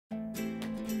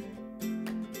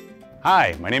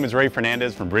Hi, my name is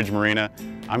Fernandez from Marina.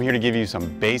 I'm here to give you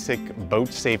some basic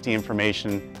boat safety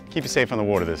information to keep you safe on the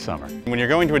water this summer. When you're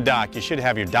going to a dock, you should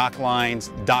have your dock lines,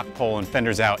 dock pole, and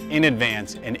fenders out in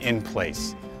advance and in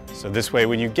place. So this way,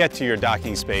 when you get to your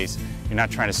docking space, you're not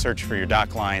trying to search for your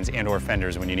dock lines and or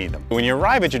fenders when you need them. When you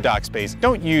arrive at your dock space,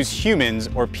 don't use humans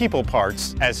or people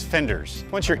parts as fenders.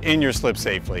 Once you're in your slip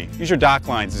safely, use your dock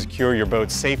lines to secure your boat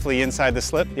safely inside the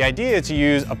slip. The idea is to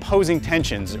use opposing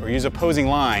tensions or use opposing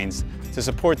lines to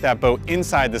support that boat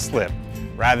inside the slip,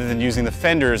 rather than using the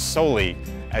fenders solely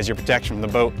as your protection from the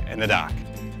boat and the dock.